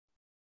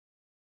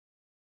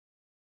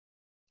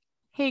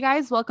Hey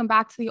guys, welcome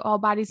back to the All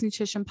Bodies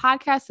Nutrition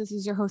Podcast. This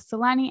is your host,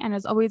 Selene. And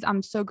as always,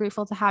 I'm so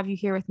grateful to have you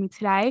here with me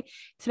today.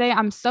 Today,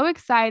 I'm so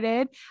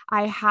excited.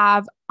 I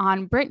have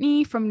on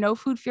Brittany from No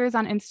Food Fears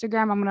on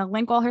Instagram. I'm going to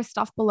link all her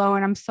stuff below,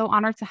 and I'm so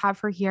honored to have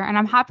her here. And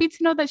I'm happy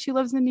to know that she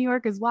lives in New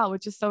York as well,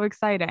 which is so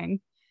exciting.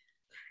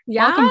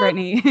 Welcome, Yeah,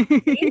 Brittany.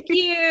 thank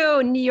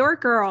you. New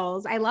York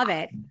girls. I love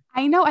it.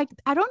 I know. I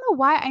don't know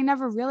why I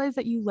never realized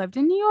that you lived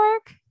in New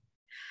York.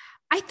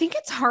 I think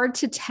it's hard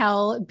to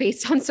tell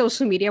based on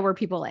social media where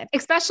people live,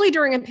 especially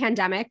during a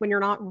pandemic when you're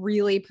not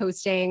really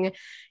posting,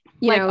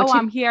 Like, oh, to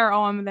I'm here.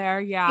 Oh, I'm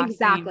there. Yeah,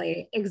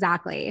 same.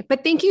 exactly.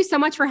 But thank you so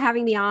much for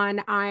having me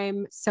on.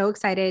 I'm so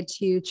excited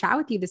to chat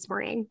with you this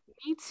morning.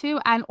 Me too.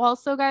 And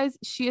also, guys,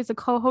 she is a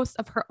co-host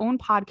of her own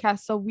podcast.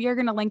 So we are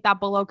going to link that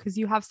below because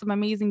you have some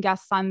amazing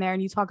guests on there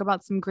and you talk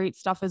about some great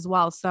stuff as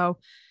well. So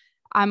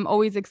I'm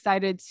always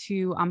excited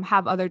to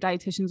have other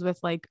dietitians with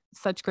like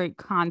such great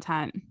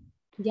content.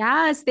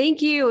 Yes,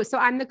 thank you. So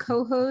I'm the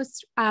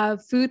co-host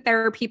of Food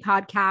Therapy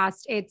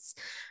Podcast.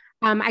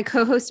 I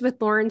co-host with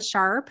Lauren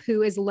Sharp,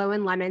 who is Low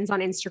and Lemons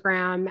on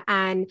Instagram.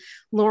 And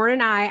Lauren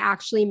and I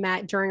actually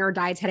met during our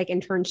dietetic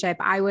internship.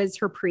 I was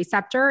her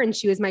preceptor and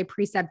she was my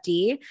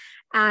preceptee.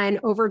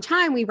 And over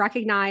time, we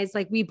recognized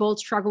like we both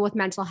struggle with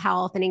mental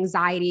health and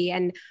anxiety.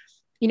 And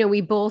we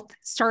both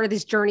started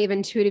this journey of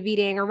intuitive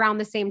eating around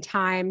the same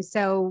time.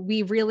 So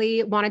we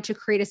really wanted to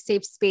create a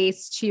safe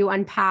space to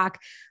unpack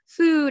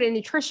food and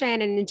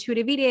nutrition and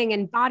intuitive eating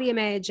and body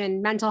image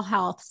and mental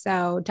health.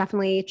 So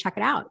definitely check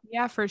it out.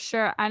 Yeah, for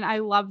sure. And I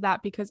love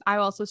that because I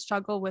also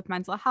struggle with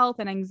mental health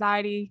and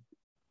anxiety,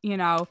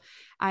 and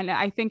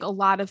I think a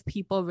lot of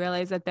people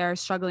realize that they're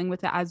struggling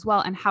with it as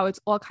well and how it's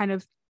all kind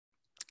of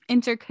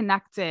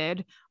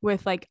interconnected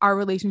with like our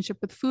relationship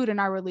with food and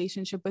our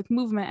relationship with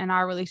movement and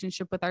our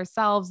relationship with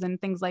ourselves and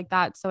things like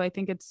that. So I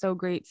think it's so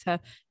great to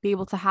be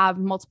able to have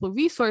multiple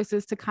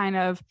resources to kind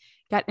of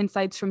get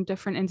insights from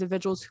different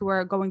individuals who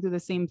are going through the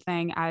same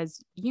thing as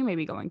you may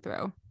be going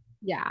through.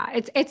 Yeah,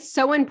 it's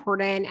so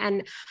important.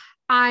 And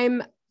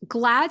I'm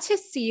glad to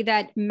see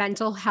that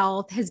mental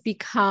health has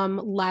become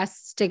less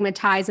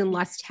stigmatized and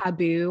less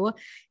taboo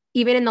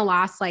even in the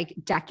last like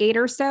decade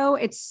or so.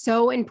 It's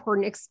so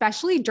important,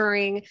 especially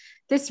during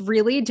this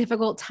really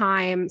difficult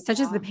time, such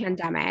as the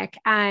pandemic,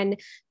 and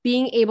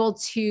being able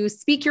to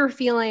speak your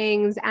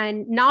feelings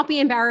and not be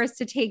embarrassed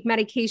to take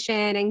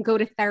medication and go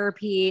to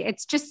therapy.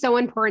 It's just so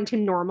important to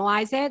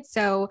normalize it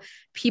so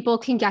people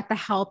can get the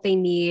help they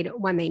need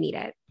when they need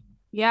it.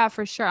 Yeah,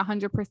 for sure.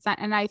 100%.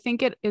 And I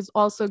think it is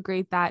also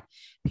great that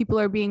people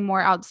are being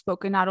more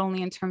outspoken, not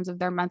only in terms of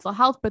their mental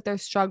health, but their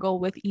struggle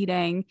with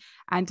eating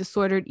and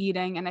disordered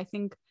eating. And I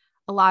think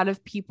a lot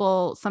of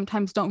people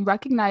sometimes don't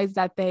recognize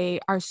that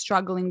they are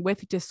struggling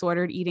with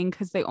disordered eating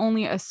because they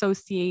only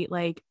associate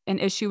like an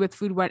issue with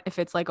food if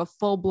it's like a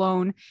full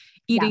blown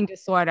eating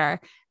disorder.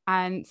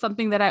 And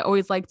something that I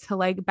always like to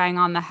like bang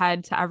on the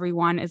head to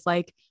everyone is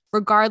like,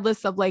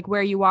 regardless of like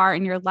where you are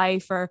in your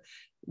life or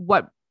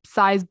what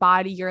size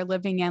body you're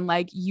living in,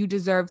 like you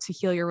deserve to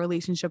heal your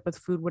relationship with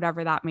food,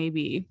 whatever that may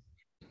be.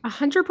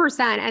 100%.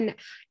 And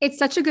it's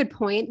such a good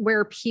point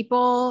where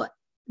people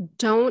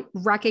don't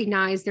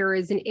recognize there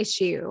is an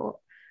issue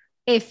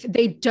if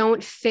they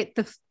don't fit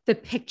the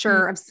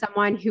picture of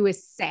someone who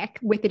is sick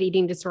with an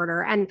eating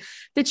disorder. And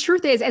the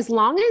truth is, as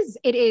long as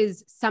it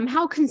is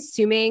somehow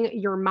consuming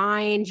your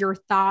mind, your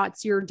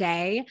thoughts, your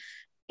day,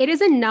 it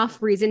is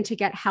enough reason to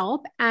get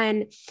help.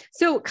 And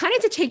so kind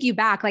of to take you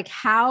back, like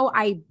how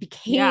I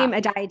became a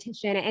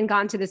dietitian and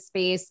got into this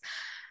space,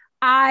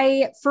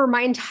 for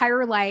my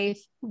entire life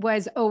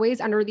was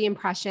always under the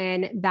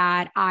impression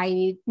that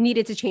I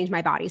needed to change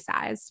my body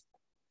size.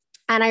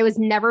 And I was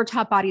never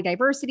taught body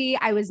diversity.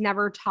 I was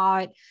never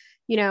taught,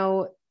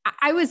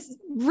 I was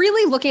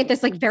really looking at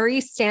this like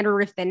very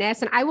standard of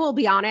thinness. And I will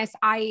be honest,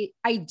 I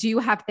do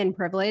have thin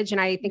privilege. And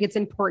I think it's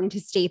important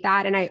to state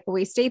that. And I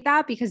always state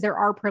that because there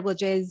are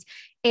privileges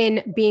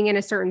in being in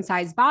a certain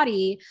size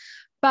body.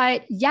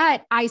 But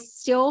yet I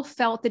still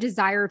felt the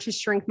desire to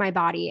shrink my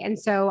body. And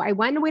so I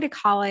went away to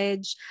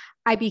college.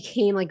 I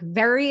became like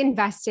very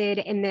invested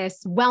in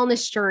this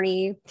wellness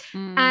journey.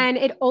 And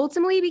it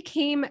ultimately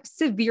became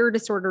severe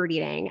disordered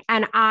eating.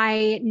 And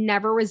I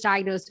never was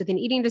diagnosed with an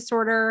eating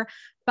disorder.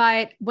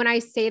 But when I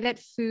say that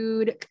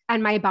food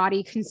and my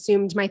body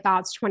consumed my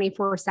thoughts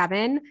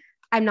 24/7,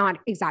 I'm not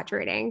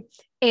exaggerating.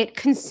 It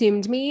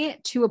consumed me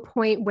to a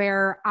point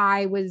where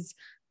I was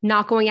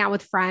not going out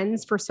with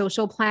friends for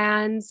social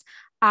plans.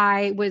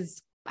 I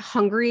was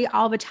hungry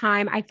all the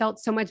time. I felt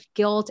so much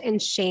guilt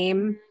and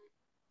shame.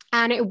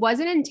 And it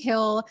wasn't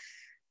until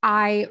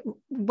I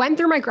went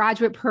through my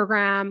graduate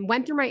program,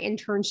 went through my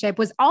internship,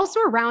 was also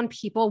around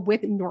people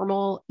with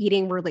normal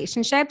eating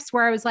relationships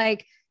where I was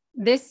like,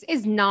 this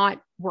is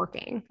not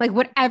working. Like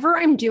whatever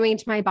I'm doing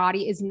to my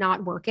body is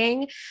not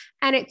working.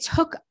 And it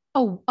took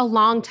a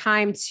long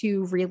time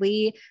to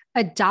really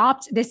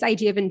adopt this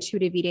idea of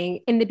intuitive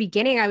eating. In the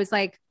beginning, I was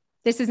like,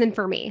 this isn't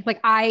for me. Like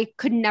I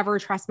could never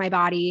trust my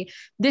body.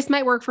 This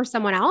might work for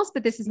someone else,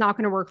 but this is not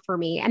going to work for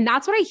me. And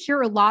that's what I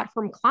hear a lot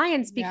from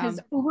clients because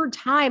over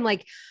time,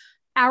 like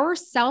our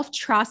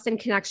self-trust and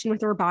connection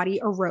with our body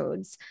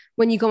erodes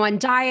when you go on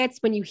diets,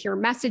 when you hear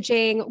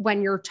messaging,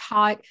 when you're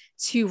taught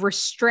to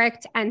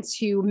restrict and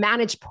to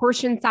manage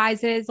portion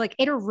sizes, like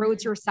it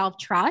erodes your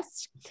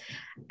self-trust.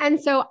 And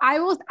so I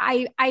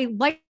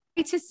like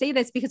to say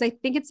this because I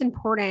think it's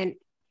important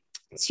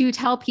to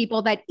tell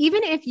people that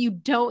even if you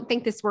don't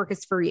think this work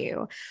is for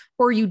you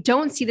or you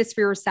don't see this for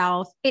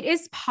yourself, it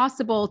is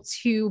possible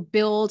to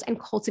build and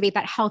cultivate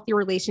that healthy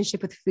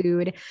relationship with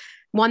food,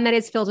 one that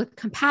is filled with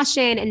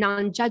compassion and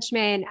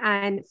non-judgment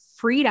and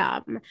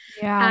freedom.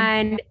 Yeah.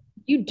 And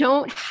you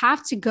don't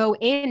have to go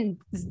in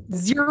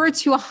 0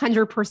 to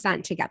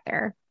 100% to get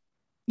there.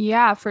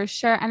 Yeah, for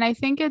sure. And I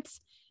think it's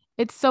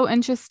so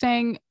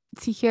interesting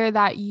to hear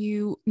that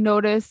you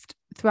noticed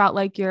throughout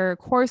like your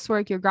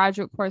coursework, your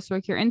graduate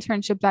coursework, your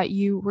internship, that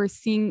you were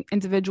seeing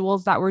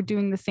individuals that were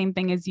doing the same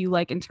thing as you,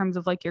 like in terms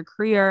of like your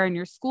career and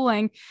your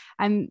schooling.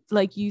 And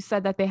like you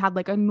said that they had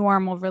like a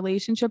normal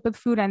relationship with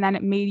food. And then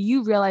it made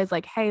you realize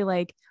like, hey,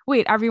 like,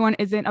 wait, everyone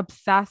isn't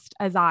obsessed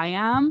as I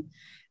am.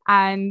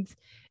 And,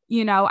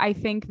 you know, I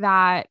think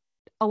that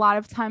a lot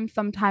of times,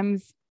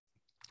 sometimes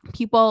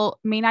people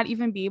may not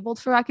even be able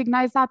to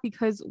recognize that,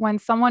 because when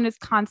someone is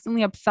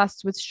constantly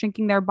obsessed with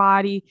shrinking their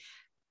body,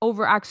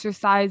 over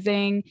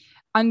exercising,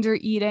 under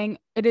eating,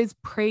 it is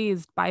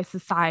praised by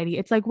society.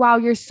 It's like, wow,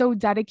 you're so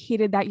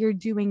dedicated that you're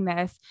doing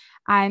this.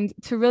 And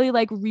to really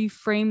like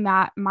reframe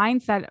that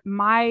mindset,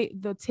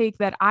 the take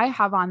that I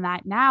have on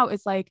that now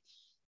is like,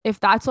 if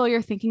that's all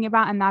you're thinking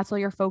about and that's all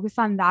you're focused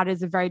on, that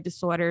is a very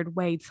disordered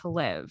way to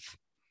live.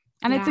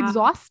 And it's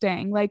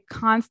exhausting, like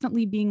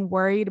constantly being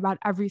worried about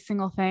every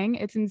single thing.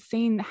 It's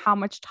insane how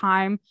much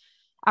time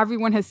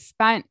everyone has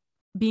spent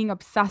being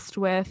obsessed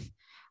with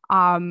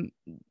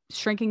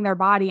shrinking their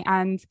body.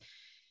 And,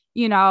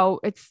 you know,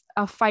 it's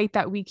a fight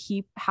that we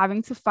keep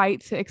having to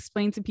fight to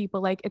explain to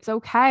people, like, it's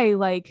okay.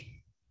 Like,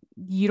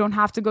 you don't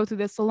have to go through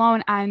this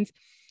alone. And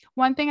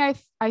one thing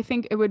I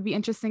think it would be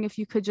interesting if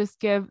you could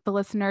just give the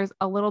listeners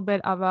a little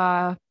bit of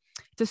a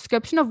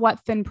description of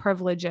what thin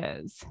privilege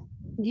is.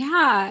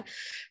 Yeah.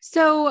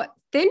 So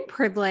thin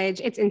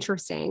privilege, it's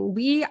interesting.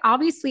 We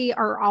obviously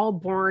are all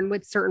born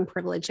with certain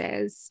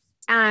privileges,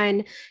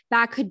 and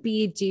that could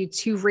be due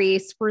to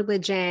race,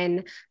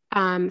 religion,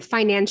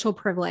 financial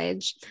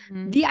privilege.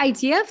 Mm-hmm. The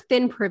idea of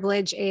thin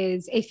privilege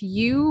is if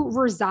you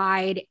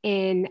reside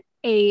in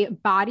a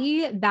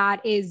body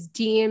that is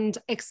deemed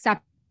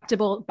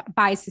acceptable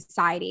by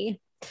society,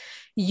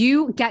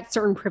 you get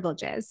certain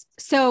privileges.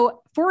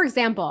 So, for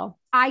example,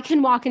 I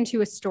can walk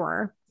into a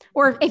store,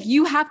 or if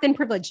you have thin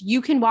privilege,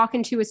 you can walk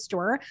into a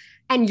store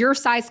and your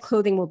size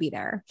clothing will be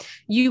there.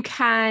 You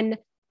can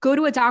go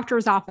to a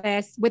doctor's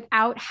office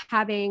without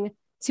having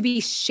to be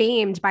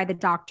shamed by the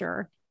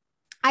doctor.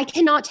 I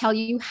cannot tell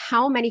you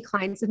how many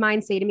clients of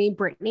mine say to me,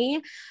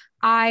 Brittany,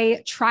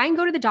 I try and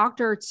go to the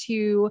doctor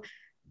to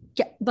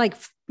get like,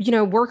 you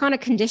know, work on a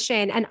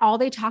condition, and all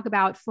they talk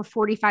about for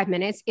 45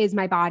 minutes is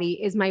my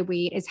body, is my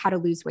weight, is how to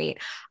lose weight.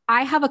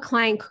 I have a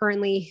client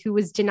currently who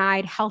was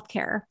denied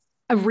healthcare,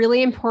 a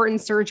really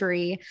important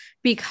surgery,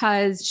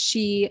 because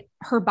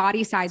her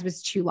body size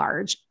was too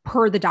large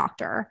per the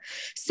doctor.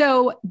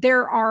 So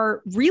there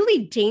are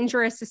really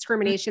dangerous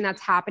discrimination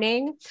that's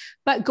happening.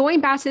 But going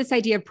back to this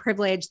idea of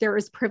privilege, there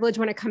is privilege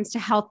when it comes to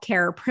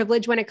healthcare,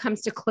 privilege when it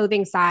comes to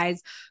clothing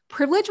size,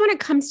 privilege when it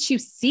comes to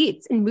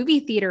seats in movie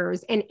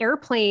theaters and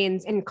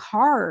airplanes and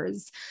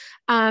cars.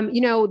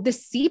 You know, the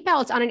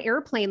seatbelt on an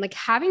airplane, like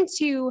having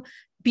to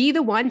be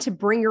the one to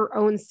bring your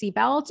own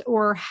seatbelt,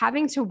 or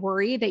having to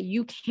worry that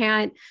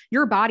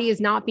your body is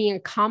not being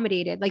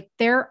accommodated. Like,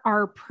 there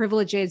are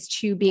privileges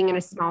to being in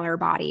a smaller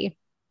body.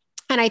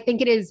 And I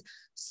think it is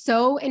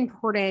so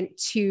important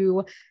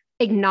to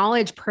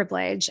acknowledge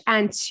privilege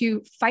and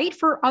to fight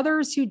for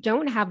others who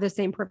don't have the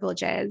same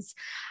privileges.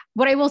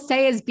 What I will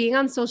say is, being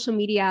on social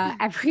media,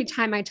 every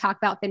time I talk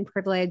about thin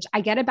privilege, I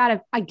get a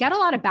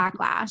lot of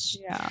backlash.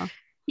 Yeah.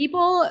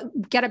 People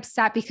get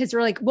upset because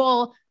they're like,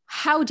 well,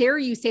 how dare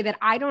you say that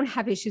I don't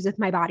have issues with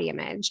my body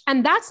image?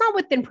 And that's not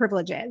what thin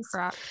privilege is.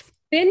 Correct.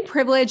 Thin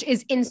privilege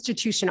is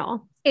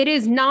institutional. It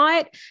is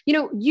not, you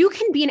know, you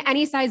can be in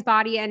any size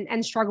body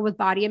and struggle with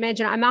body image.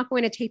 And I'm not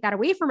going to take that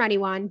away from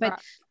anyone, but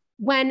Correct.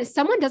 When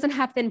someone doesn't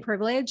have thin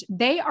privilege,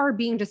 they are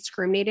being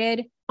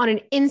discriminated on an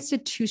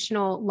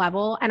institutional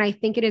level. And I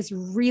think it is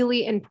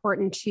really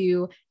important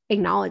to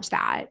acknowledge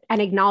that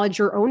and acknowledge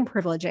your own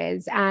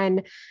privileges,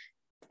 and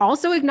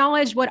also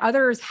acknowledge what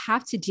others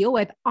have to deal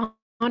with on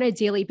a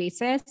daily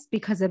basis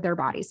because of their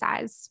body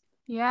size.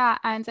 Yeah.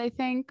 And I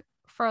think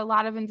for a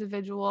lot of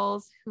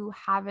individuals who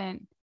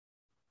haven't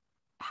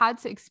had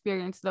to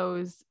experience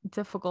those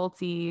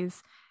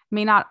difficulties,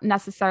 may not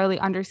necessarily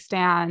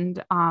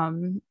understand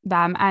them.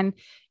 And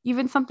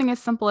even something as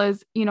simple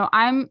as, you know,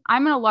 I'm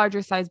in a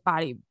larger size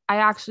body. I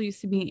actually used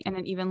to be in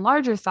an even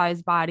larger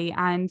size body.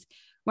 And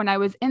when I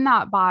was in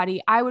that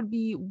body, I would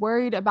be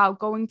worried about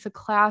going to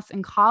class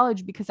in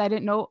college because I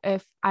didn't know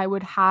if I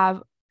would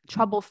have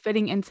trouble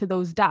fitting into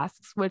those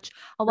desks, which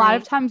a lot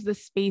of times the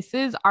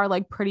spaces are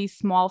like pretty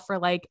small for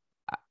like,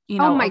 you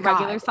know, a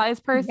regular size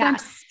person.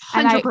 Yes,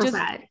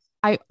 100%.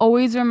 I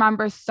always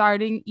remember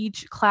starting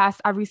each class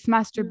every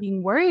semester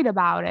being worried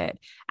about it.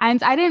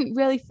 And I didn't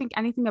really think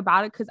anything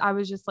about it because I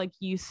was just like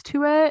used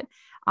to it.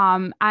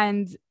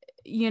 And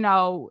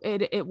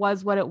it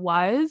was what it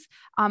was.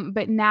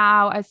 But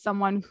now, as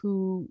someone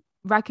who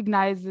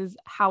recognizes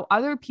how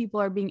other people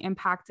are being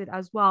impacted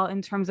as well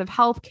in terms of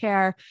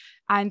healthcare,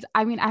 and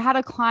I mean, I had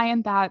a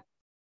client that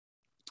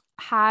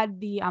had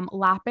the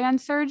lap band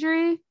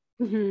surgery,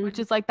 which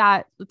is like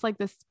that. It's like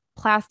this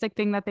plastic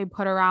thing that they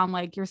put around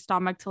like your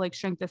stomach to like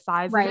shrink the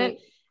size of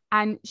it.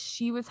 And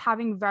she was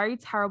having very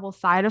terrible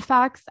side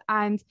effects.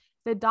 And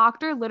the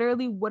doctor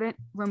literally wouldn't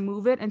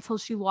remove it until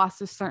she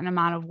lost a certain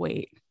amount of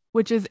weight,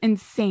 which is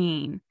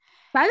insane.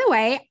 By the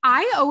way,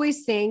 I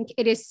always think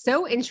it is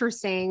so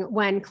interesting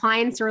when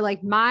clients are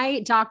like,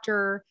 my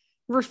doctor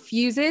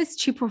refuses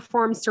to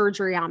perform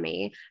surgery on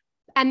me,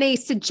 and they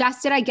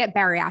suggested I get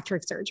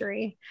bariatric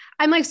surgery.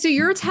 I'm like, so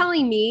you're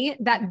telling me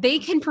that they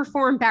can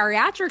perform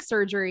bariatric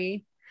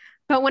surgery,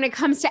 but when it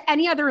comes to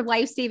any other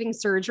life-saving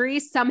surgery,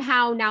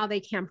 somehow now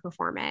they can't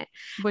perform it.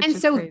 Which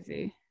is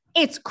crazy.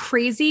 It's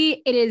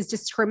crazy. It is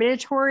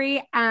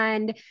discriminatory.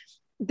 And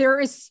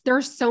there's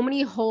so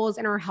many holes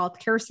in our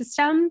healthcare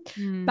system,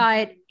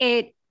 but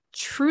it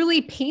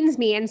truly pains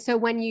me. And so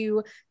when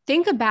you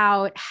think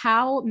about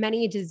how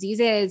many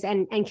diseases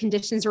and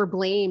conditions are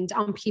blamed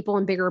on people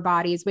in bigger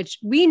bodies, which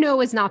we know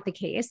is not the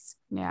case.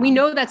 We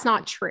know that's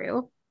not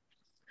true.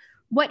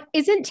 What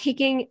isn't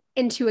taking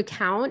into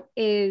account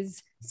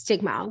is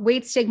stigma,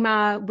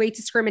 weight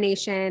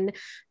discrimination.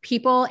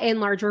 People in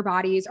larger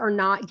bodies are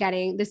not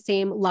getting the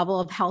same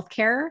level of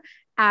healthcare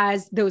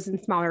as those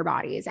in smaller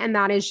bodies. And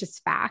that is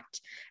just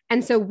fact.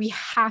 And so we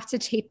have to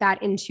take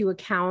that into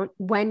account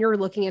when you're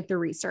looking at the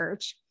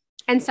research.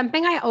 And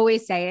something I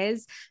always say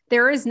is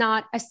there is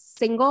not a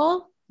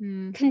single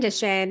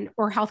condition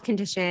or health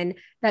condition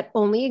that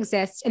only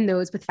exists in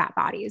those with fat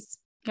bodies.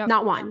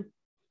 Not one.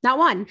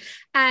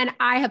 And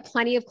I have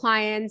plenty of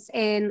clients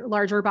in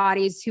larger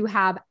bodies who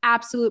have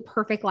absolute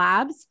perfect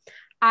labs.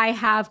 I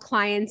have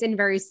clients in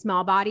very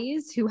small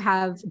bodies who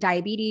have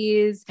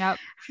diabetes,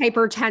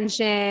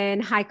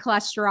 hypertension, high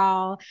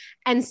cholesterol.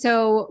 And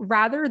so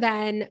rather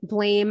than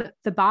blame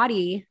the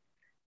body,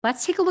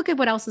 let's take a look at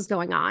what else is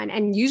going on.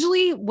 And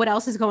usually what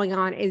else is going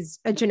on is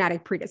a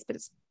genetic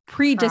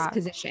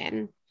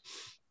predisposition.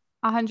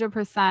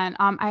 100%.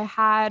 I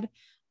had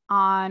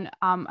on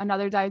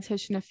another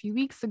dietitian a few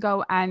weeks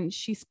ago, and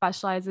she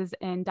specializes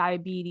in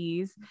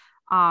diabetes.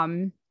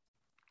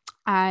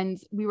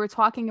 And we were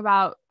talking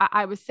about,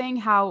 I was saying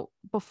how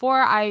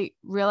before I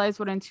realized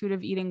what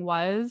intuitive eating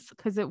was,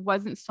 because it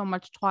wasn't so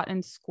much taught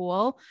in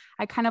school,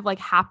 I kind of like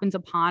happened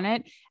upon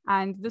it.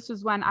 And this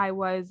was when I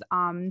was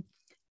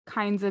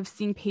kinds of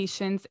seeing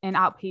patients in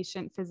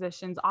outpatient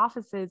physicians'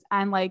 offices.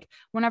 And like,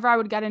 whenever I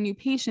would get a new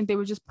patient, they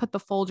would just put the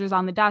Folgers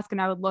on the desk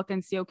and I would look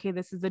and see, okay,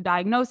 this is the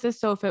diagnosis.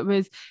 So if it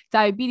was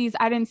diabetes,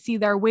 I didn't see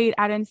their weight.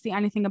 I didn't see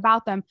anything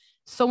about them.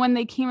 So when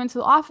they came into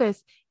the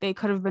office, they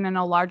could have been in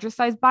a larger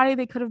size body.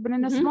 They could have been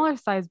in a smaller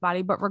size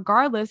body, but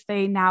regardless,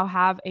 they now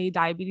have a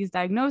diabetes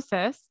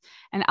diagnosis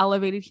and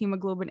elevated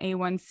hemoglobin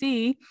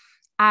A1C.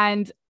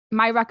 And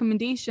my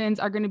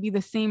recommendations are going to be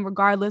the same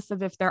regardless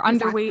of if they're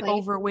underweight,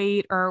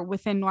 overweight, or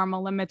within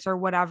normal limits or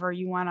whatever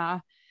you want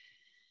to,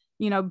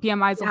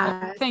 BMI is a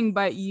whole thing,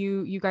 but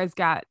you guys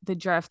get the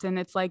drift. And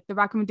it's like the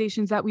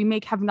recommendations that we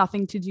make have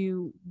nothing to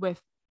do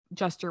with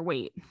just your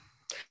weight.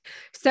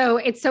 So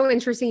it's so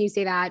interesting you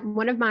say that.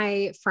 One of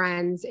my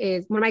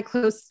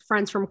close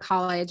friends from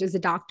college is a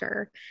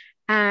doctor.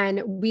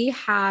 And we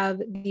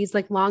have these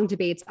like long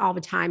debates all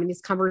the time in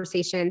these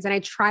conversations. And I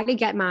try to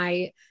get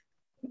my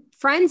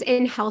friends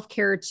in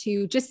healthcare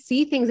to just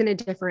see things in a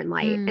different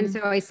light. And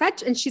so I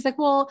said, and she's like,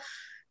 well,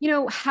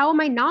 how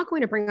am I not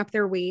going to bring up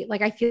their weight?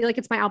 Like, I feel like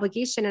it's my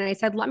obligation. And I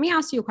said, let me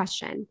ask you a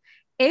question.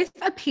 If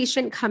a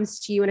patient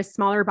comes to you in a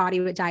smaller body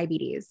with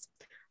diabetes,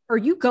 are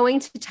you going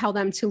to tell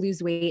them to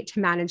lose weight to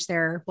manage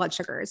their blood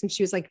sugars? And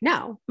she was like,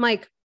 no. I'm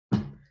like,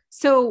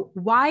 so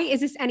why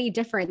is this any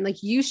different?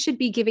 Like, you should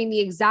be giving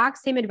the exact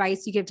same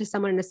advice you give to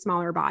someone in a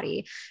smaller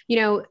body,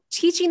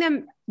 teaching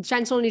them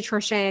gentle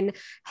nutrition.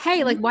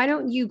 Hey, like, why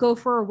don't you go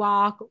for a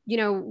walk?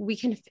 We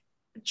can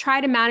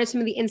try to manage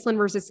some of the insulin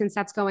resistance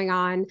that's going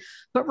on.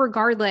 But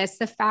regardless,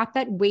 the fact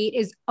that weight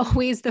is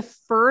always the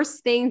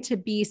first thing to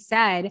be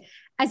said,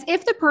 as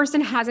if the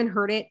person hasn't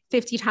heard it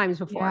 50 times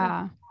before.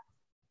 Yeah.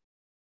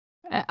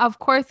 Of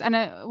course.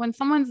 And when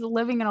someone's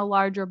living in a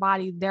larger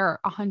body, they're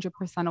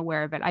 100%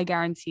 aware of it. I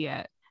guarantee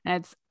it.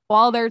 And it's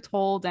all they're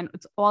told and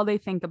it's all they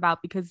think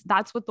about because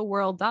that's what the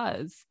world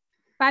does.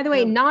 By the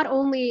way, not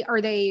only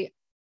are they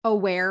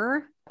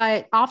aware,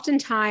 but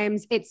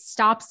oftentimes it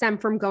stops them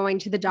from going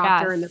to the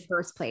doctor in the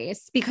first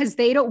place because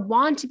they don't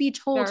want to be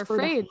told for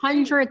the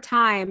 100th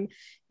time,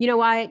 you know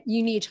what,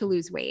 you need to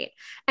lose weight.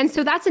 And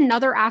so that's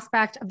another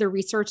aspect of the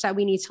research that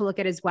we need to look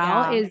at as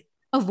well is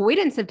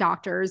avoidance of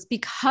doctors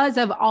because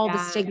of all the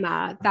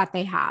stigma that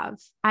they have.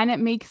 And it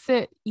makes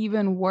it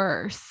even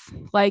worse.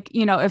 Like,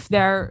 if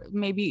they're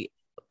maybe,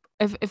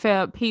 if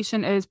a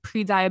patient is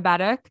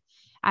pre-diabetic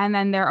and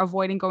then they're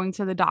avoiding going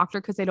to the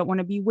doctor because they don't want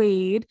to be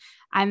weighed.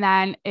 And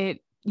then it,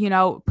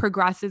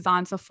 progresses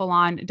on to full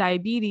on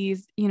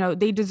diabetes.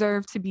 They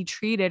deserve to be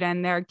treated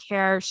and their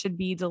care should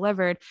be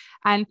delivered.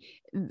 And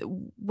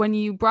when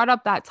you brought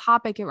up that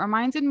topic, it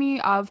reminded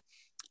me of,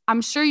 I'm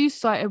sure you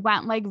saw it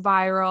went like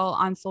viral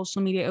on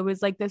social media. It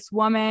was like this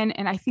woman,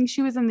 and I think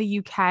she was in the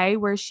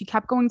UK, where she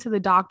kept going to the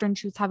doctor and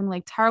she was having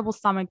like terrible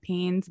stomach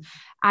pains.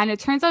 And it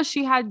turns out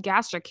she had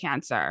gastric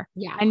cancer.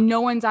 Yeah. And no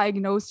one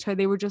diagnosed her.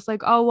 They were just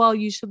like, oh, well,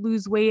 you should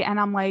lose weight. And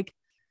I'm like,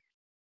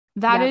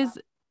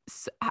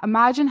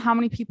 imagine how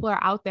many people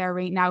are out there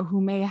right now who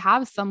may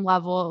have some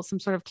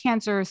sort of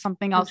cancer or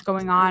something else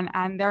going on,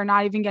 and they're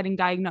not even getting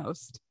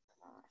diagnosed.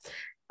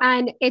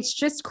 And it's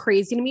just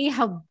crazy to me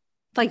how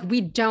like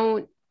we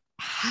don't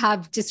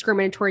have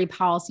discriminatory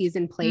policies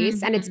in place.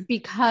 Mm-hmm. And it's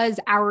because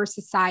our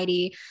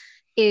society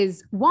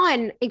is,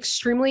 one,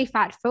 extremely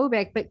fat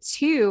phobic, but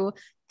two,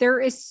 there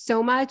is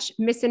so much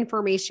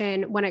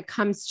misinformation when it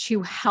comes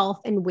to health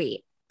and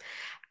weight.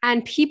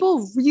 And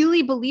people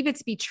really believe it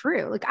to be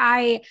true.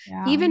 Like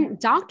even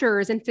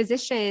doctors and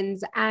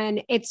physicians,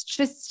 and it's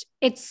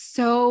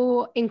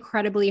so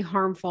incredibly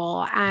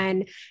harmful.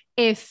 And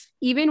if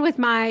even with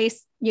my,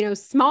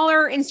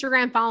 smaller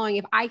Instagram following,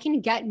 if I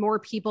can get more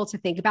people to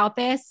think about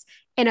this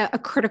in a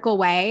critical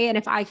way, and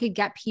if I could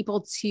get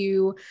people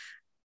to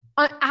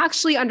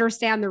actually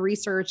understand the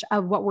research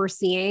of what we're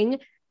seeing,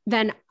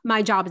 then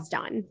my job is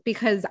done,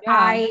 because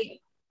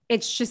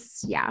it's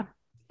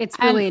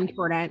really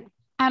important.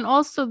 And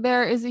also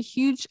there is a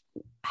huge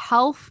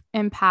health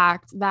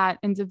impact that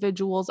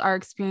individuals are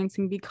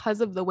experiencing because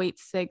of the weight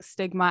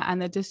stigma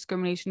and the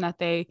discrimination that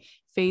they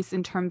face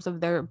in terms of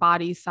their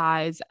body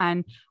size.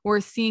 And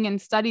we're seeing in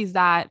studies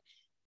that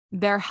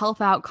their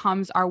health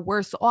outcomes are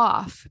worse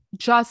off,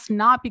 just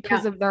not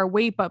because of their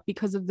weight, but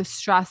because of the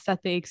stress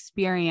that they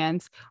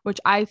experience, which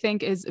I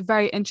think is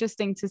very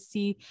interesting to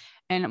see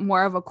in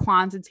more of a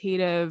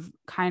quantitative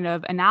kind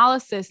of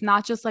analysis,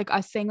 not just like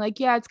us saying like,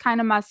 yeah, it's kind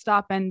of messed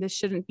up and this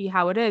shouldn't be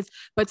how it is,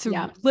 but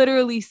to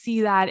literally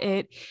see that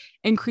it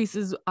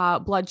increases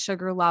blood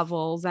sugar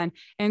levels and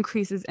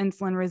increases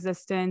insulin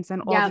resistance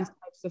and all these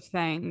types of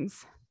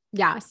things.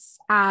 Yes,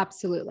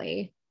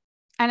 absolutely.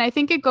 And I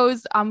think it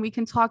goes, we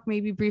can talk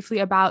maybe briefly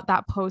about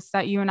that post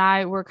that you and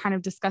I were kind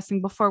of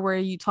discussing before, where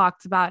you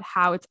talked about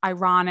how it's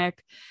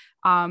ironic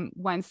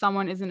when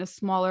someone is in a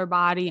smaller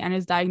body and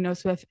is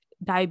diagnosed with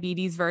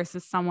diabetes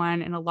versus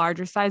someone in a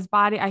larger size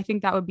body. I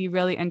think that would be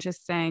really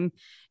interesting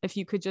if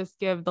you could just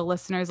give the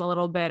listeners a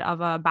little bit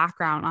of a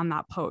background on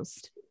that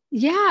post.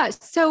 Yeah.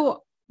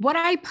 So what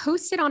I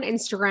posted on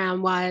Instagram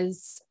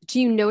was,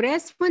 do you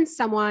notice when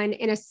someone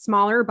in a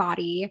smaller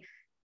body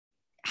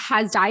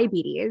has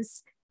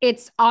diabetes,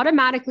 it's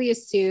automatically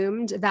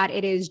assumed that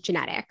it is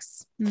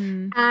genetics.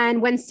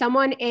 And when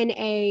someone in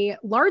a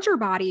larger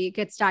body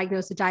gets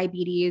diagnosed with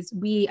diabetes,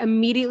 we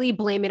immediately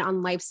blame it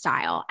on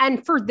lifestyle.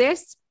 And for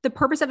this, the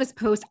purpose of this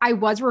post, I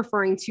was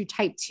referring to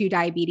type 2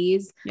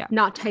 diabetes,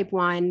 not type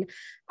 1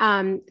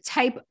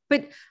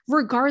 but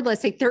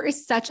regardless, like there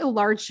is such a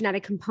large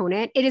genetic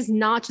component. It is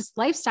not just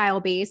lifestyle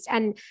based.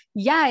 And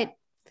yet,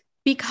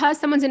 because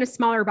someone's in a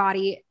smaller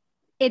body,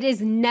 it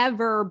is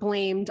never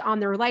blamed on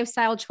their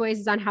lifestyle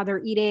choices, on how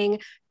they're eating,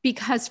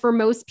 because for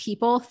most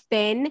people,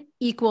 thin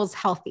equals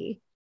healthy.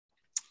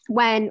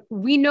 When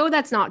we know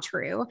that's not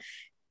true.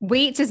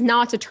 Weight does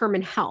not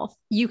determine health.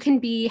 You can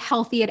be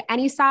healthy at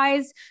any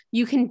size.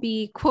 You can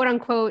be quote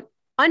unquote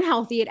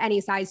unhealthy at any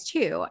size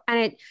too.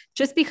 And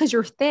just because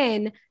you're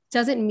thin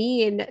doesn't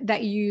mean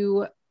that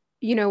you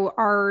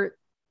are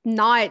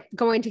not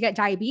going to get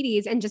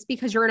diabetes. And just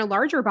because you're in a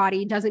larger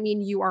body doesn't mean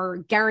you are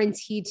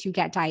guaranteed to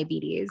get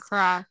diabetes.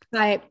 Correct.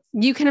 But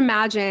you can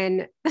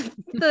imagine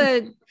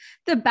the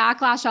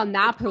backlash on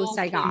that post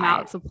I got.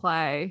 Out to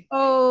play.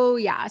 Oh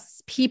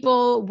yes.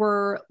 People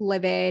were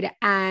livid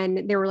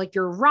and they were like,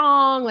 you're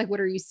wrong. Like, what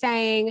are you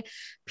saying?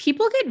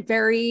 People get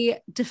very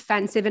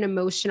defensive and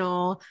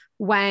emotional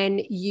when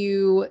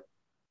you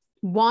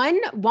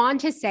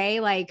want to say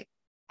like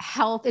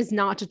health is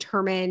not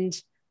determined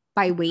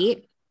by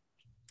weight.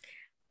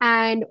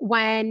 And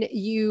when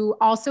you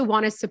also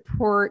want to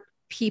support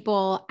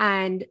people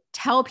and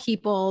tell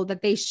people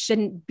that they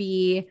shouldn't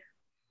be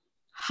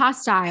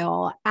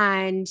hostile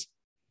and,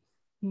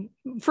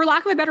 for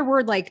lack of a better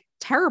word, like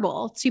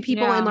terrible to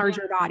people in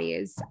larger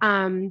bodies.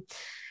 And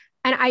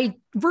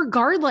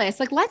regardless,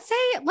 like let's say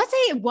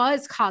it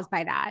was caused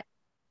by that.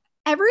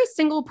 Every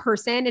single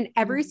person in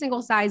every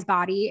single size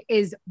body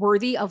is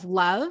worthy of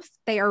love.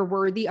 They are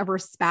worthy of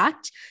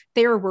respect.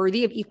 They are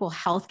worthy of equal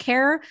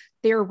healthcare.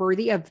 They are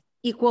worthy of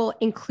equal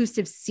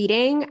inclusive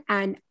seating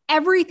and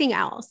everything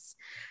else.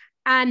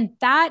 And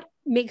that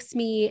makes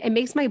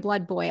my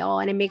blood boil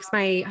and it makes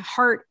my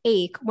heart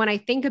ache when I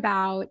think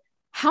about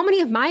how many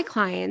of my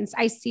clients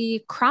I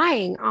see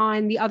crying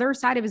on the other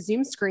side of a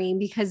Zoom screen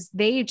because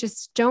they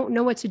just don't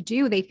know what to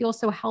do. They feel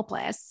so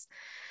helpless.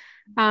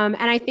 And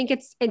I think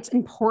it's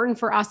important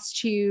for us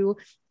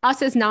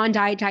as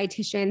non-diet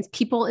dietitians,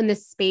 people in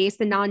this space,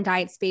 the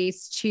non-diet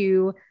space,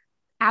 to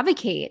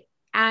advocate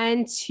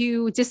and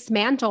to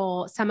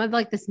dismantle some of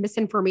like this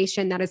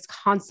misinformation that is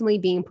constantly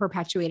being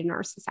perpetuated in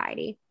our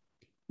society.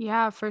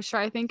 Yeah, for sure.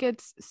 I think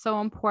it's so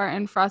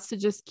important for us to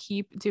just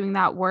keep doing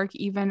that work,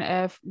 even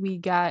if we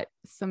get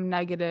some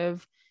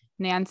negative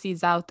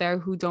Nancy's out there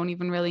who don't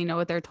even really know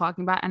what they're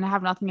talking about. And I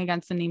have nothing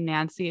against the name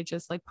Nancy. It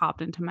just like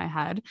popped into my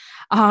head.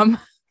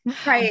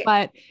 Right.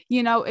 But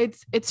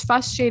it's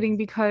frustrating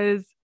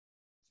because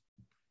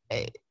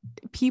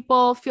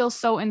people feel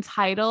so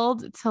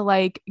entitled to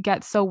like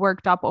get so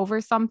worked up over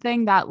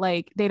something that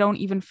like they don't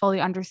even fully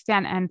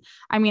understand. And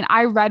I mean,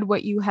 I read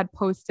what you had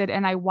posted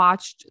and I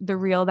watched the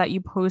reel that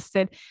you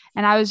posted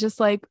and I was just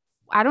like,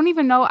 I don't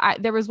even know.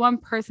 There was one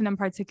person in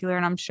particular,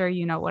 and I'm sure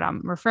you know what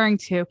I'm referring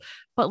to,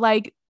 but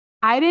like,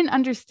 I didn't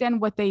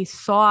understand what they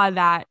saw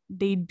that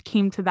they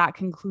came to that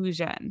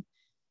conclusion.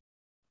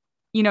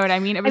 You know what I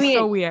mean? It was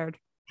so weird.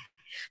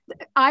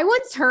 I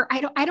once heard,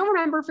 I don't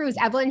remember if it was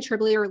Evelyn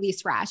Tribbley or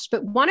Elise Resch,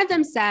 but one of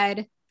them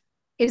said,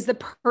 is the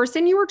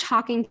person you were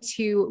talking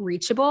to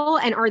reachable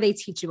and are they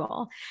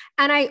teachable?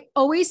 And I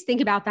always think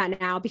about that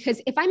now,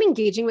 because if I'm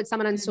engaging with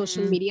someone on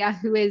social media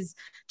who is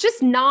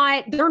just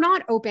not, they're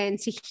not open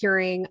to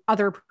hearing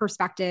other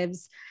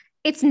perspectives,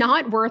 it's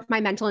not worth my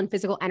mental and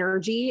physical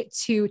energy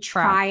to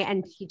try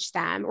and teach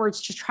them or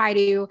to try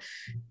to,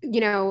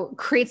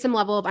 create some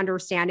level of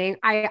understanding.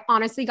 I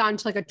honestly got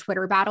into like a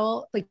Twitter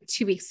battle like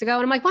 2 weeks ago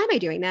and I'm like, why am I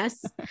doing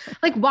this?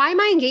 Like, why am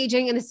I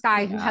engaging in this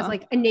guy who has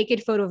like a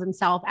naked photo of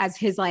himself as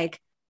his like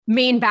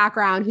main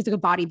background, who's like a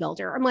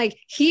bodybuilder? I'm like,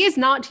 he is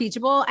not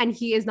teachable and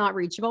he is not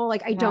reachable.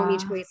 Like, I don't need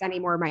to waste any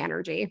more of my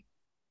energy.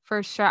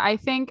 For sure. I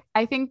think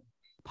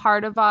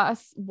part of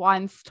us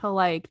wants to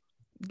like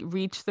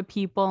reach the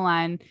people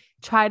and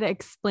try to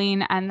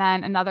explain. And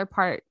then another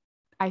part,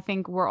 I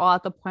think we're all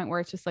at the point where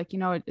it's just like,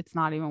 it's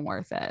not even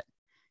worth it.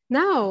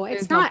 No,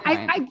 it's not.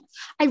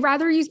 I'd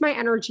rather use my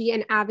energy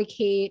and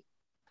advocate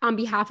on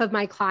behalf of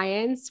my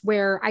clients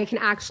where I can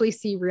actually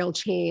see real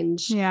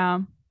change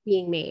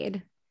being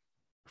made.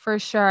 For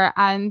sure.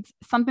 And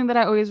something that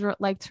I always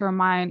like to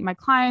remind my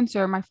clients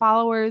or my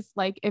followers,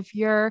 like if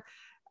you're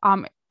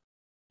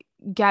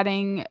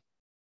getting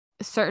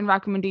certain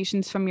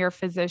recommendations from your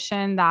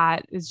physician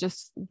that is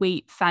just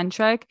weight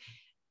centric,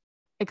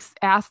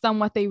 ask them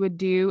what they would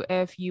do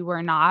if you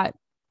were not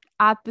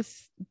at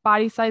this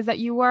body size that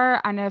you were.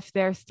 And if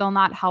they're still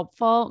not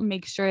helpful,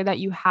 make sure that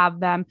you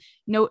have them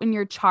note in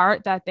your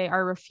chart that they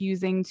are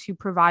refusing to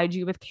provide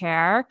you with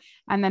care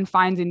and then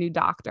find a new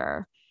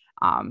doctor.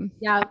 I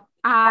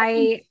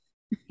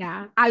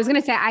was going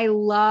to say, I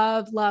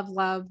love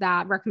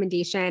that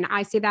recommendation.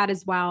 I say that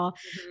as well.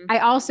 I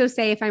also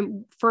say, if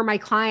I'm for my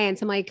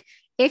clients, I'm like,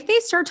 if they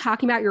start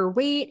talking about your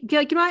weight, be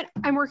like, you know what?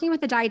 I'm working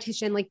with a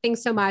dietitian, like,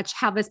 thanks so much.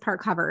 Have this part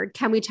covered.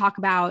 Can we talk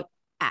about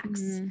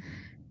X?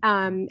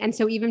 And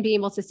so even being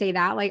able to say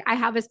that, like, I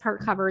have this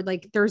part covered,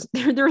 like there's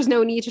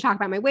no need to talk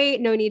about my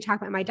weight, no need to talk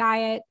about my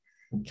diet.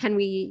 Can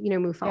we,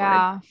 move forward?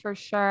 Yeah, for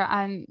sure.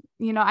 And,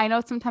 I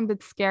know sometimes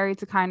it's scary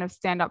to kind of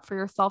stand up for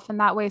yourself in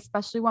that way,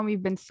 especially when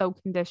we've been so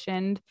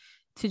conditioned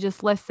to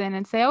just listen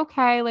and say,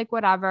 okay, like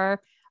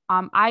whatever.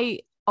 I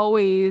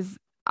always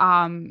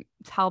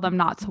tell them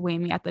not to weigh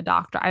me at the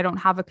doctor. I don't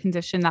have a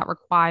condition that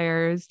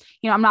requires,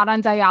 I'm not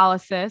on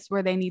dialysis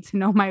where they need to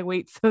know my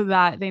weight so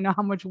that they know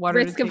how much water.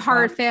 Risk of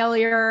heart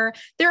failure.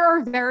 There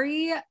are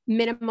very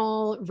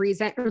minimal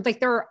reasons, or like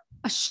there are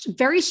a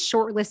very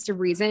short list of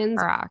reasons.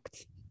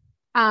 Correct.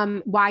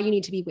 Why you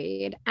need to be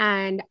weighed.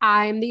 And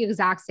I'm the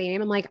exact same.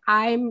 I'm like,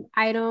 I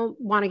don't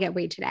want to get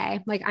weighed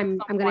today. Like I'm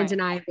going to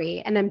deny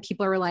weight. And then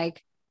people are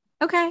like,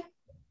 okay.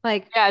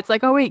 Like, yeah, it's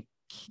like, oh wait,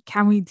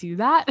 can we do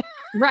that?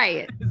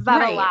 Right. Is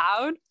that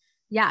allowed?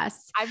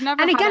 Yes. I've never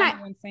had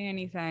anyone say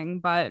anything,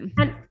 but.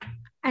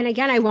 And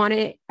again, I want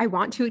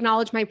to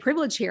acknowledge my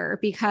privilege here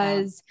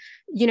because,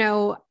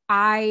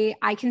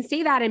 I can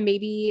say that and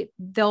maybe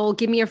they'll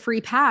give me a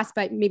free pass,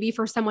 but maybe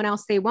for someone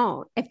else, they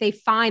won't, if they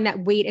find that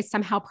weight is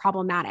somehow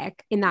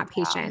problematic in that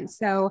patient.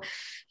 So,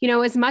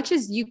 as much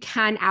as you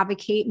can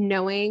advocate,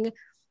 knowing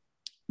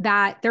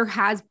that there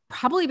has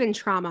probably been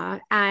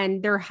trauma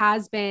and there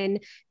has been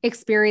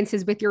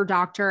experiences with your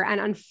doctor. And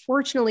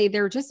unfortunately,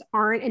 there just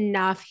aren't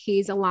enough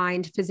HAES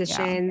aligned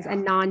physicians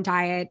and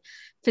non-diet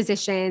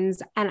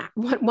physicians. And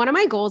one of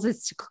my goals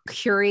is to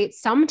curate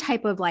some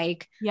type of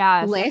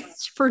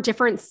list for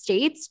different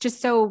states, just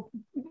so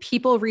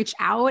people reach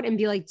out and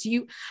be like,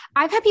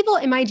 I've had people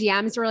in my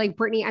DMs who are like,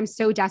 Brittany, I'm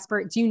so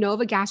desperate. Do you know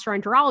of a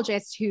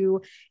gastroenterologist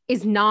who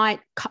is not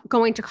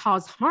going to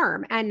cause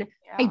harm? And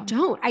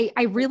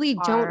I really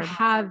don't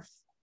have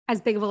as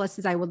big of a list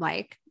as I would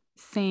like.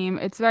 Same.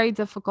 It's very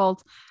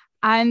difficult.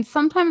 And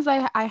sometimes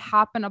I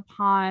happen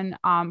upon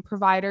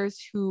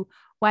providers who,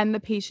 when the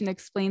patient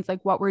explains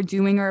like what we're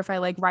doing, or if I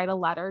like write a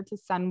letter to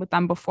send with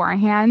them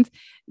beforehand,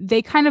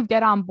 they kind of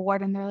get on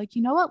board and they're like,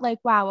 you know what, like,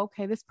 wow,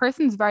 okay, this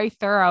person's very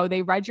thorough.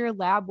 They read your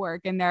lab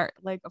work and they're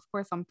like, of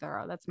course I'm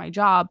thorough. That's my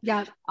job.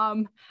 Yeah.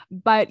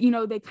 But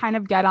they kind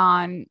of get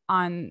on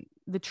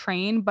the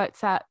train, but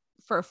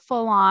for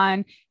full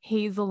on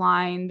HAES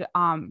aligned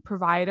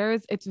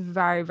providers, it's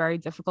very, very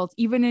difficult.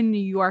 Even in New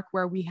York,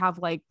 where we have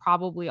like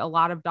probably a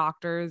lot of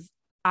doctors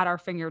at our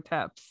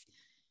fingertips.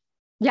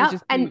 Yeah.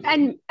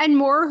 And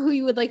more who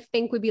you would like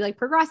think would be like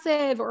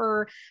progressive,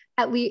 or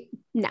at least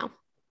no,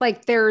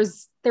 like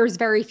there's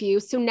very few.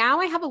 So now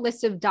I have a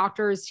list of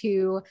doctors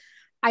who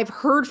I've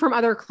heard from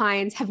other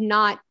clients have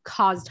not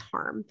caused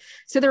harm.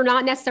 So they're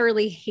not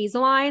necessarily HAES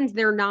aligned.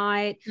 They're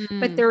not,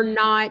 but they're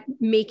not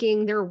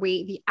making their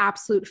weight the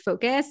absolute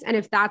focus. And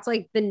if that's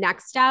like the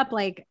next step,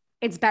 like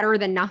it's better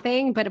than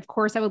nothing. But of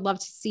course, I would love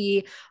to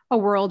see a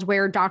world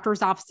where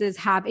doctors' offices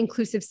have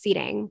inclusive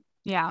seating.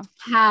 Yeah.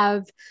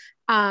 Have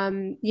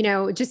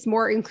just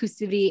more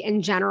inclusivity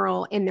in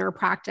general in their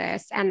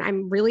practice. And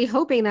I'm really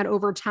hoping that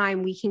over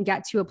time we can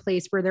get to a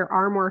place where there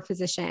are more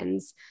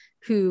physicians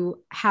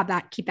who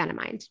keep that in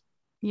mind.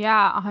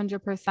 Yeah,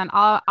 100%.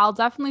 I'll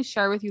definitely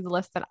share with you the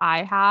list that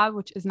I have,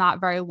 which is not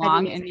very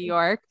long in New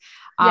York.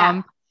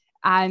 And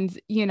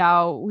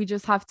we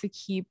just have to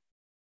keep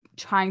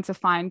trying to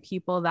find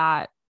people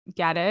that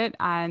get it.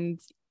 And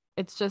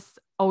it's just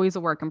always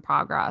a work in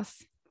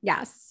progress.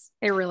 Yes,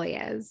 it really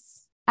is.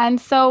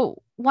 And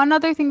so one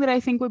other thing that I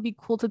think would be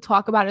cool to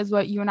talk about is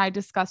what you and I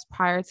discussed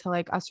prior to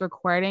like us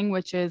recording,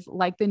 which is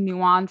like the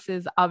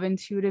nuances of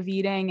intuitive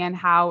eating, and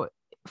how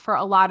for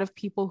a lot of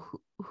people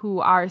who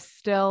are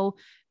still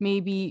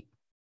maybe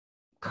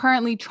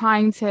currently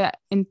trying to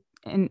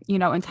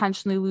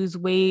intentionally lose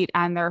weight,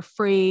 and they're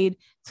afraid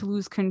to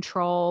lose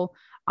control.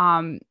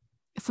 Some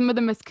of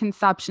the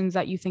misconceptions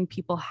that you think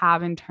people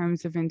have in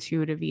terms of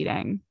intuitive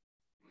eating.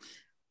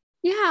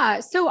 Yeah.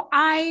 So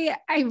I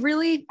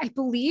believe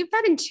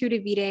that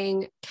intuitive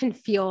eating can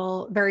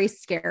feel very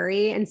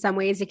scary. In some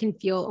ways, it can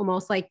feel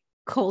almost like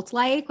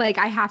cult-like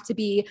I have to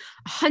be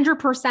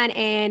 100%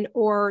 in,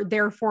 or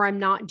therefore I'm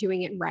not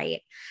doing it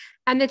right.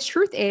 And the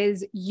truth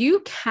is,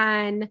 you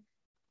can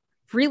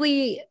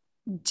really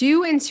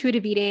do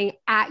intuitive eating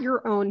at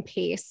your own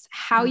pace,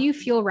 how you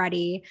feel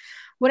ready.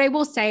 What I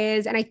will say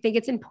is, and I think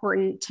it's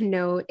important to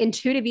note,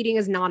 intuitive eating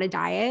is not a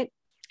diet.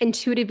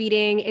 Intuitive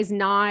eating is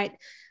not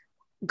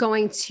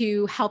going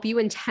to help you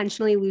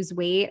intentionally lose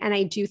weight. And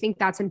I do think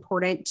that's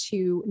important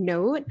to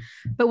note.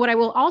 But what I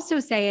will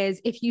also say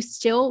is, if you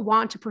still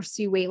want to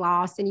pursue weight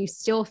loss and you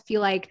still feel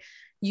like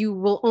you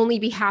will only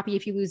be happy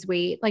if you lose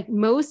weight, like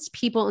most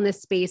people in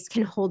this space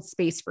can hold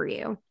space for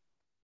you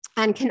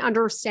and can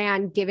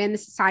understand, given the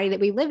society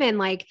that we live in,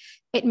 like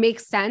it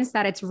makes sense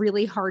that it's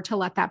really hard to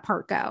let that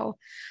part go.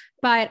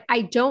 But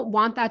I don't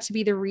want that to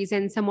be the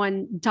reason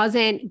someone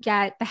doesn't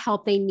get the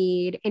help they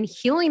need in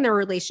healing their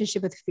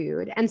relationship with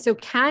food. And so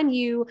can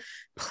you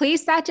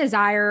place that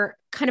desire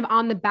kind of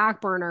on the back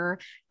burner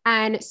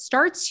and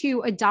start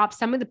to adopt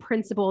some of the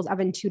principles of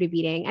intuitive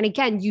eating? And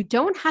again, you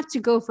don't have to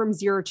go from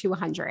 0 to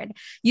 100.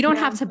 You don't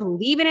have to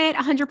believe in it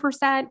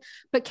 100%,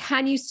 but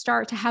can you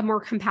start to have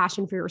more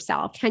compassion for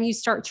yourself? Can you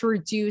start to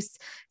reduce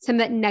some of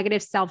that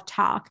negative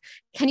self-talk?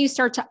 Can you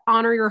start to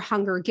honor your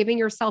hunger, giving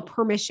yourself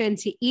permission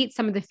to eat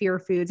some of the fear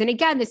foods? And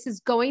again, this is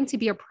going to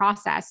be a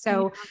process.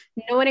 So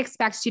no one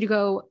expects you to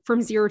go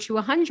from 0 to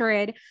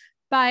 100.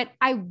 But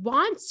I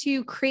want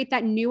to create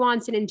that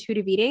nuance in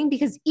intuitive eating,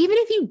 because even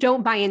if you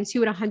don't buy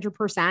into it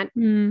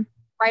 100%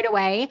 right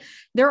away,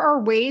 there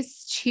are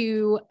ways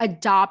to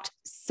adopt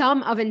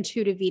some of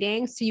intuitive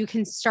eating so you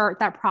can start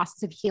that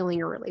process of healing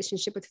your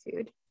relationship with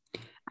food.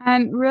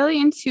 And really,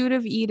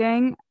 intuitive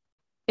eating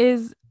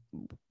is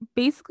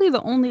basically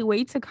the only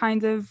way to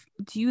kind of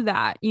do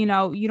that. You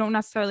don't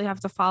necessarily have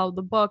to follow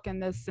the book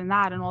and this and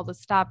that and all the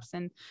steps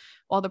and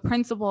all the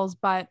principles,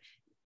 but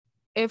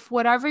if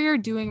whatever you're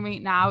doing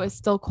right now is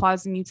still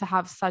causing you to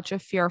have such a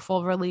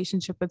fearful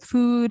relationship with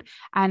food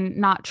and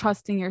not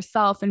trusting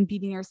yourself and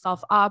beating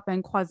yourself up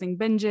and causing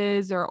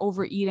binges or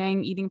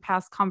overeating, eating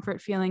past comfort,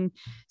 feeling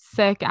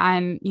sick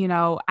and,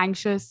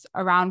 anxious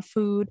around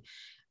food,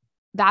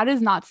 that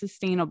is not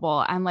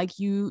sustainable. And like,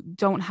 you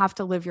don't have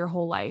to live your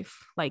whole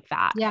life like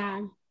that.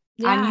 Yeah.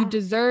 And you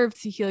deserve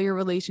to heal your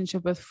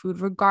relationship with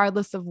food,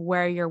 regardless of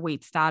where your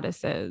weight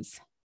status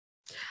is.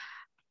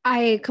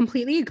 I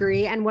completely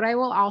agree. And what I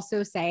will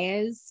also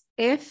say is,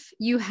 if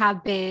you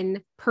have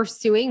been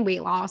pursuing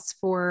weight loss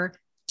for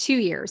 2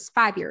 years,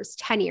 5 years,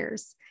 10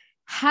 years,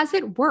 has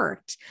it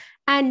worked?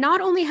 And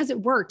not only has it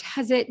worked,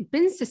 has it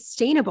been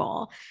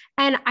sustainable?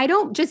 And I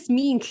don't just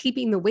mean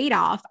keeping the weight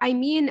off. I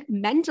mean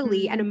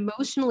mentally and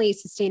emotionally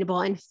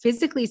sustainable and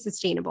physically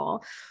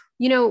sustainable.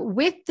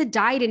 With the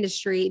diet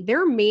industry,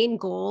 their main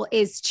goal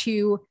is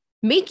to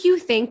make you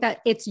think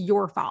that it's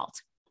your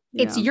fault.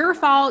 It's your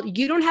fault.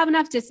 You don't have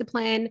enough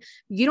discipline.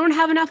 You don't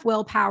have enough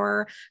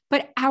willpower,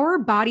 but our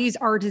bodies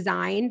are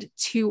designed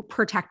to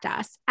protect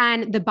us.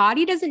 And the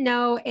body doesn't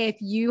know if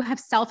you have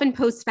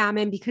self-imposed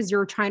famine because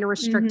you're trying to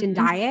restrict in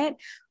diet,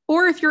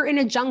 or if you're in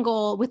a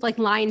jungle with like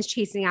lions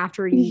chasing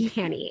after you, you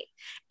can't eat.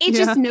 It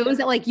just knows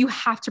that like you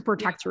have to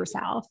protect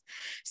yourself.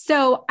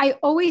 So I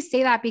always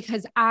say that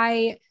because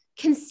I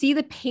can see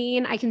the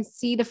pain. I can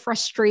see the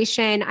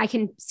frustration. I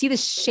can see the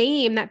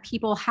shame that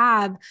people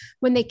have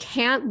when they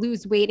can't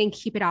lose weight and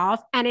keep it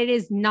off. And it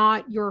is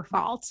not your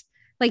fault.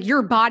 Like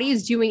your body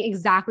is doing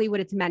exactly what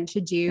it's meant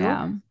to do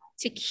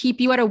to keep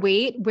you at a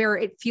weight where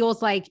it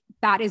feels like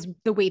that is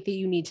the weight that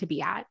you need to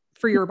be at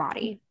for your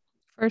body.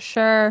 For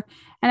sure.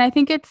 And I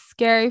think it's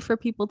scary for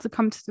people to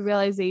come to the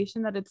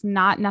realization that it's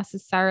not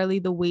necessarily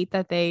the weight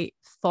that they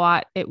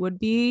thought it would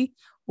be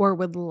or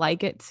would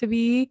like it to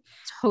be.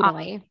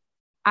 Totally.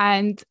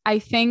 And I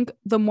think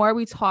the more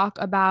we talk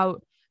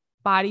about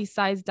body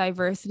size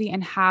diversity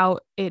and how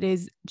it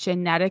is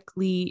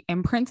genetically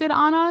imprinted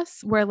on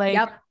us, where like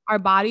our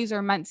bodies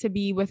are meant to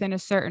be within a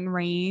certain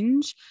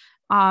range.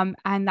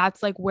 And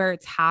that's like where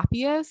it's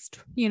happiest,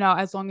 you know,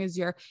 as long as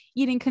you're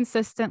eating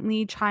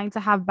consistently, trying to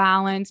have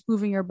balance,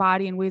 moving your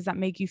body in ways that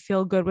make you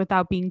feel good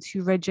without being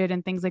too rigid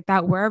and things like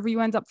that. Wherever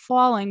you end up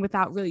falling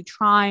without really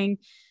trying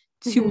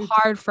too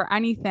hard for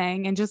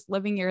anything and just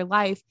living your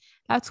life,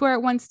 that's where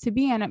it wants to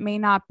be. And it may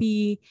not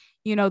be,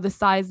 you know, the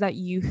size that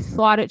you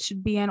thought it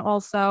should be. And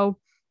also,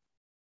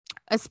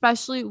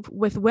 especially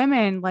with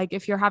women, like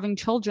if you're having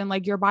children,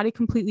 like your body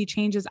completely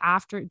changes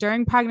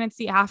during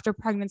pregnancy, after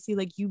pregnancy,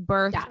 like you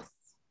birth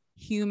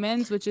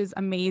humans, which is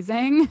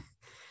amazing.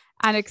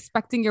 And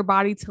expecting your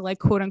body to like,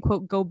 quote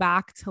unquote, go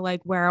back to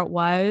like where it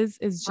was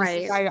is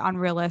just very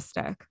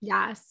unrealistic.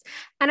 Yes.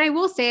 And I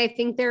will say, I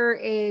think there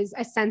is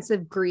a sense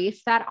of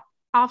grief that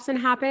often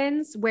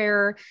happens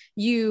where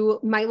you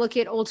might look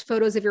at old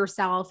photos of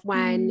yourself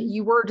when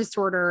you were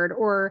disordered,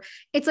 or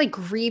it's like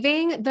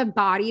grieving the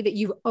body that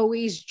you've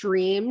always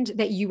dreamed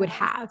that you would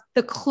have,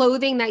 the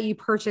clothing that you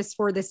purchased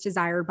for this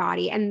desired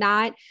body. And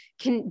that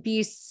can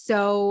be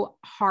so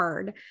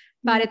hard.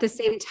 But at the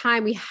same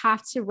time, we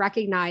have to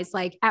recognize,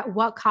 like, at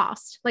what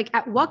cost? Like,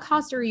 at what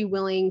cost are you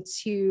willing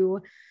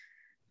to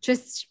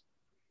just,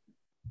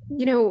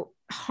 you know,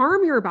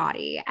 harm your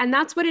body? And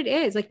that's what it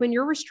is. Like when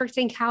you're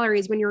restricting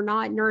calories, when you're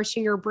not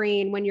nourishing your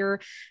brain, when you're,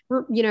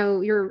 you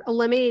know, you're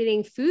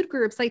eliminating food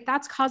groups, like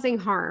that's causing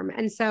harm.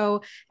 And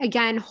so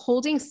again,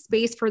 holding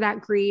space for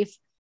that grief,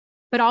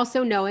 but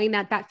also knowing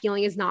that that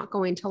feeling is not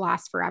going to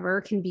last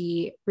forever can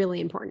be really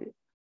important.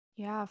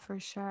 Yeah, for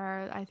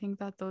sure. I think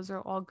that those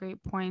are all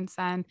great points.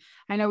 And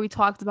I know we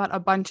talked about a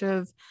bunch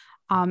of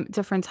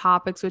different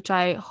topics, which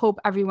I hope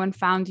everyone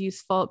found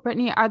useful.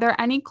 Brittany, are there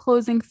any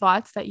closing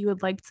thoughts that you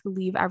would like to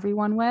leave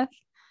everyone with?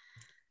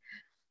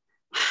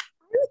 I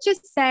would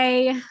just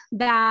say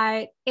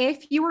that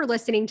if you were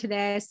listening to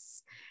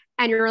this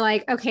and you're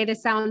like, okay,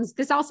 this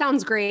all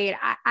sounds great.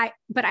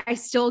 But I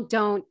still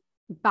don't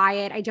buy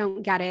it. I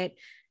don't get it.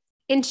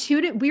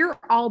 We're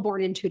all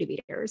born intuitive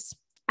eaters.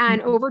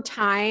 And over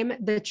time,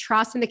 the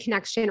trust and the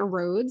connection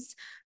erodes,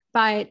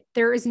 but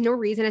there is no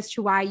reason as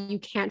to why you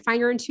can't find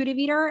your intuitive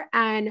eater.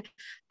 And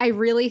I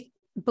really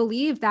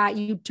believe that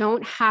you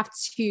don't have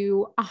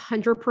to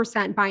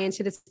 100% buy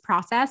into this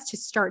process to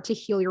start to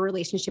heal your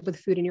relationship with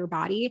food in your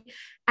body.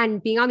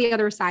 And being on the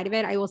other side of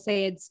it, I will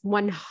say it's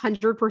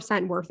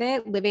 100% worth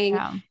it, living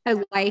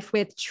a life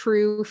with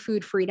true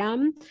food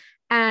freedom.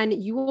 And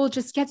you will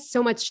just get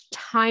so much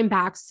time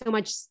back, so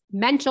much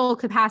mental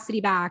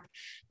capacity back.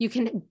 You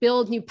can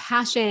build new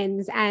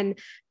passions and,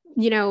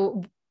 you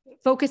know,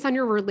 focus on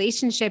your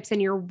relationships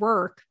and your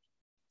work.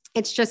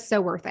 It's just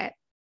so worth it.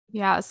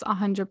 Yes,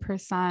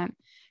 100%.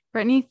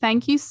 Brittany,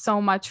 thank you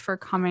so much for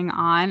coming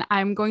on.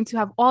 I'm going to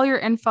have all your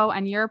info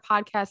and your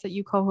podcast that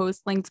you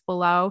co-host linked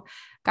below.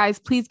 Guys,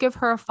 please give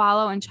her a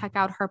follow and check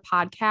out her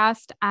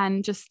podcast.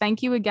 And just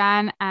thank you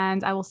again.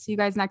 And I will see you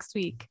guys next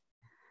week.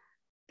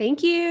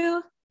 Thank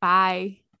you. Bye.